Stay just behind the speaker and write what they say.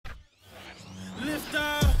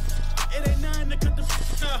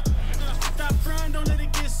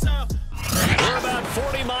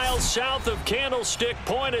south of Candlestick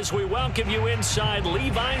Point as we welcome you inside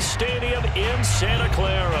Levi's Stadium in Santa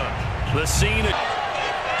Clara. The scene.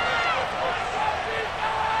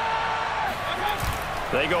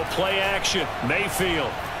 They go play action.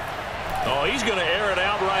 Mayfield. Oh, he's going to air it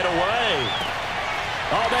out right away.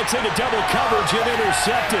 Oh, that's into double coverage and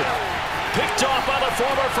intercepted. Picked off by the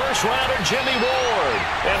former first-rounder Jimmy Ward.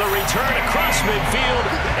 And the return across midfield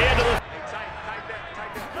into the...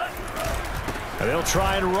 And they'll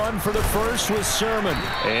try and run for the first with Sermon.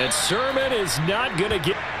 And Sermon is not going to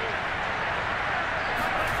get...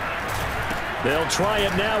 They'll try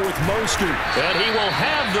it now with Mostert. And he will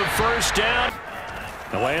have the first down.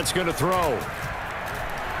 The Lance going to throw.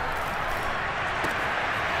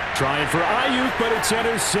 Trying for Ayuk, but it's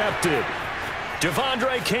intercepted.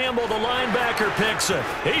 Devondre Campbell, the linebacker, picks it.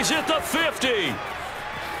 He's at the 50,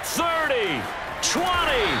 30, 20.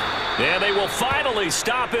 And they will finally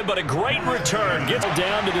stop him, but a great return. Gets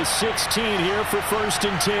down to the 16 here for 1st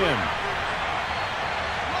and 10.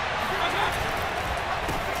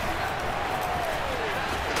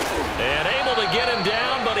 And able to get him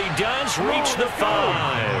down, but he does reach the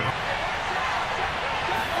 5.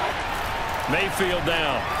 Mayfield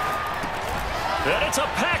down. And it's a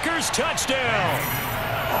Packers touchdown.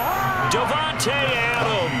 Davante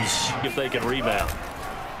Adams, if they can rebound.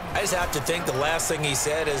 I just have to think the last thing he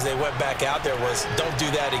said as they went back out there was, don't do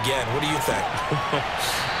that again. What do you think?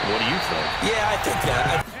 What do you think? Yeah, I think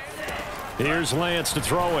that. Here's Lance to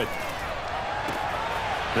throw it.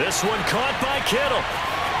 This one caught by Kittle.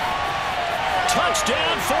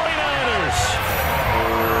 Touchdown 49ers.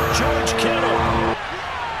 George Kittle.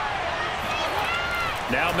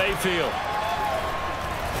 Now Mayfield.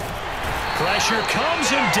 Pressure comes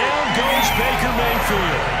and down goes Baker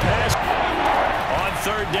Mayfield. Pass on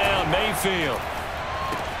 3rd down, Mayfield.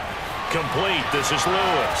 Complete. This is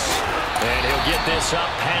Lewis. And he'll get this up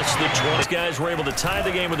past the 20. These guys were able to tie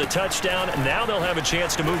the game with a touchdown, and now they'll have a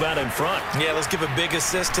chance to move out in front. Yeah, let's give a big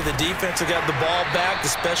assist to the defense who got the ball back. The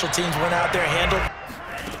special teams went out there, handled.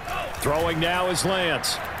 Throwing now is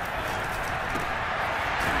Lance.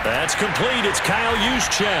 That's complete. It's Kyle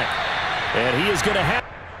Juszczyk. And he is going to have...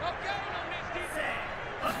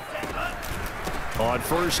 On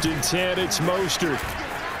 1st and 10, it's Mostert.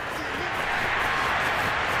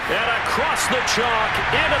 And across the chalk,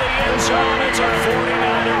 into the end zone, it's a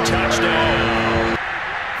 49er touchdown.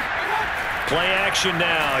 Play action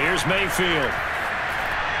now. Here's Mayfield.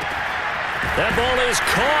 That ball is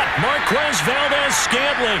caught. Marquez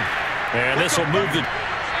Valdez-Scantling. And this will move the...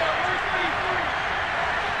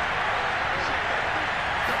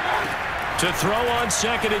 To throw on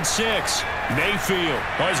 2nd and 6. Mayfield.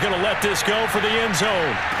 Oh, he's going to let this go for the end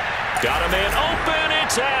zone. Got a man open.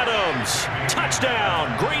 It's Adams.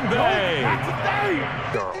 Touchdown, Green Bay.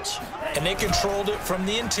 Girls. And they controlled it from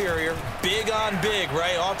the interior. Big on big,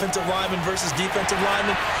 right? Offensive lineman versus defensive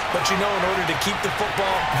lineman. But you know, in order to keep the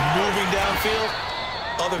football moving downfield,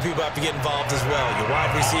 other people have to get involved as well. Your wide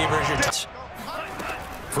receivers, your...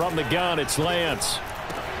 From the gun, it's Lance.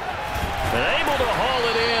 And able to haul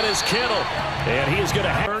it in is Kittle. And he is going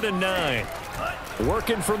to have 3rd and 9.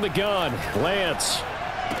 Working from the gun, Lance.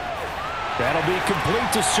 That'll be complete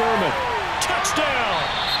to Sermon. Touchdown!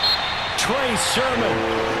 Trey Sermon,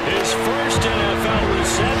 his first NFL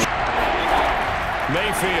reception.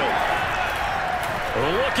 Mayfield.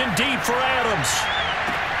 Looking deep for Adams.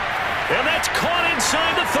 And that's caught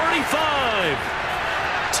inside the 35.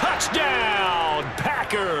 Touchdown,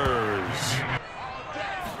 Packers.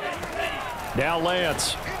 Now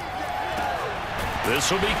Lance.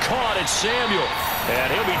 This will be caught. It's Samuel.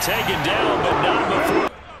 And he'll be taken down, but not before.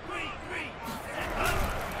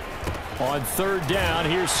 On 3rd down,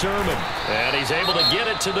 here's Sermon. And he's able to get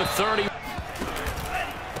it to the 30.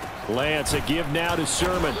 Lance, a give now to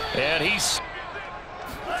Sermon. And he's...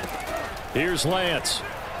 Here's Lance.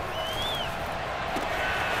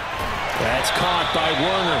 That's caught by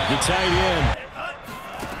Werner, the tight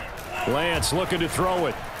end. Lance looking to throw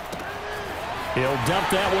it. He'll dump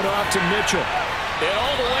that one off to Mitchell. And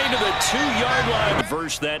all the way to the 2-yard line.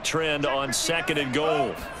 Reverse that trend on 2nd and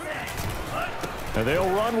goal. And they'll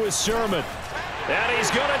run with Sermon. And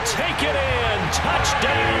he's going to take it in.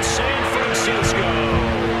 Touchdown, San Francisco.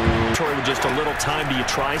 With just a little time, do you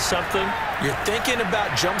try something? You're thinking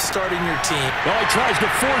about jump-starting your team. Well, he tries to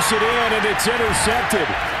force it in, and it's intercepted.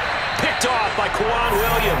 Picked off by Kwan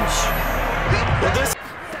Williams. Well, this...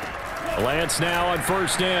 Lance now on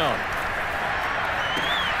 1st down.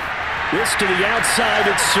 This to the outside,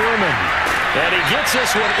 it's Sermon. And he gets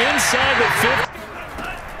this one inside the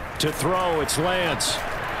 50. To throw, it's Lance.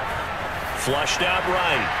 Flushed out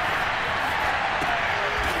right.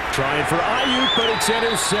 Trying for Ayuk, but it's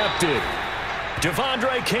intercepted.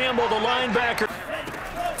 Devondre Campbell, the linebacker.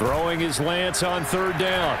 Throwing his Lance on third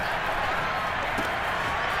down.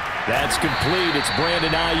 That's complete. It's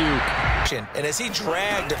Brandon Ayuk. And as he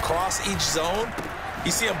dragged across each zone,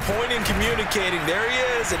 you see him pointing, communicating. There he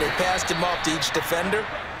is, and they passed him off to each defender.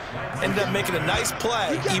 Ended up making a nice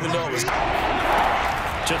play, even though it was...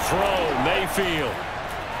 To throw, Mayfield.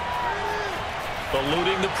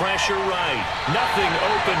 Eluding the pressure right. Nothing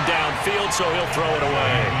open downfield, so he'll throw it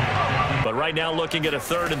away. But right now looking at a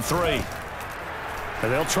 3rd and 3.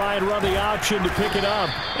 And they'll try and run the option to pick it up.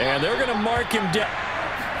 And they're going to mark him down.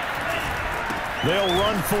 They'll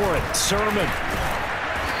run for it. Sermon.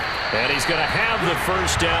 And he's going to have the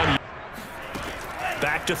first down.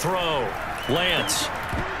 Back to throw. Lance.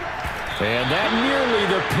 And that nearly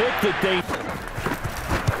the pick that they...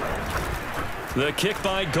 The kick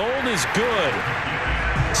by Gold is good.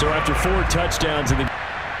 So after 4 touchdowns in the...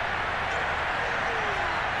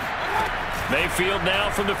 Mayfield now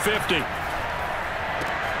from the 50.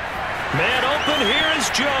 Man open, here is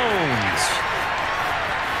Jones.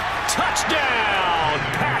 Touchdown,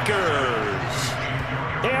 Packers.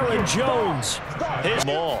 Aaron Jones. His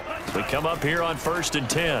ball. We come up here on 1st and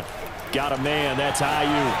 10. Got a man, that's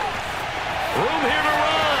Ayuk. Room here to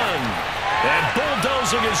run. And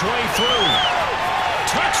bulldozing his way through.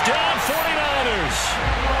 Touchdown, 49ers.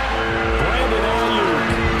 Brandon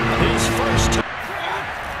Ayuk, his first.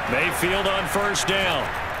 Mayfield on 1st down.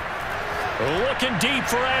 Looking deep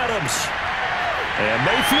for Adams. And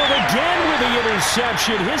Mayfield again with the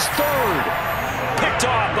interception, his 3rd. Picked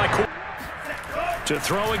off by... To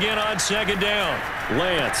throw again on 2nd down.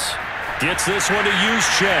 Lance gets this one to use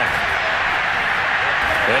check.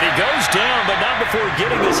 And he goes down, but not before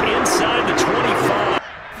getting this inside the 25.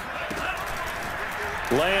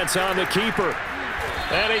 Lance on the keeper.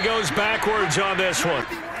 And he goes backwards on this one.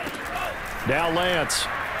 Now Lance.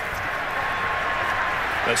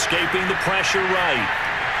 Escaping the pressure right.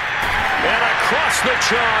 And across the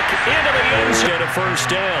chalk into the end zone. Get a 1st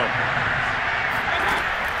down.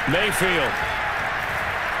 Mayfield.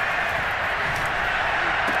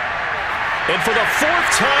 And for the 4th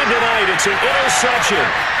time tonight, it's an interception.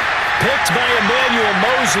 Picked by Emmanuel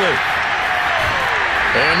Mosley.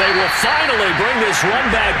 And they will finally bring this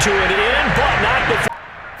run back to an end, but not before.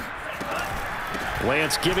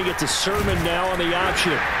 Lance giving it to Sermon now on the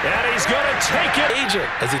option. And he's going to take it. Agent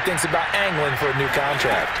as he thinks about angling for a new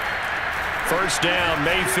contract. 1st down,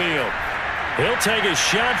 Mayfield. He'll take a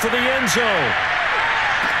shot for the end zone.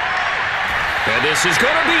 And this is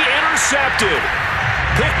going to be intercepted.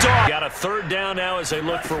 Picked off. Got a 3rd down now as they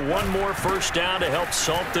look for one more 1st down to help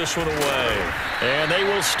salt this one away. And they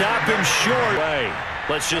will stop him short.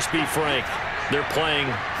 Let's just be frank. They're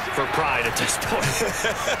playing for pride at this point.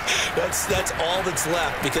 that's all that's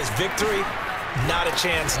left, because victory, not a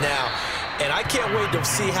chance now. And I can't wait to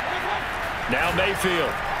see how... Now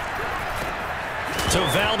Mayfield. To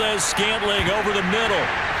Valdez-Scantling over the middle.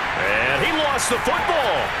 And he lost the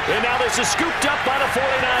football. And now this is scooped up by the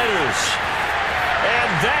 49ers. And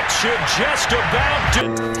that should just about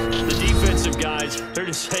do. The defensive guys, they're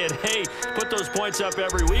just saying, hey, put those points up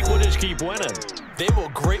every week. We'll just keep winning. They will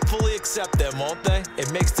gratefully accept them, won't they?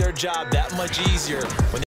 It makes their job that much easier when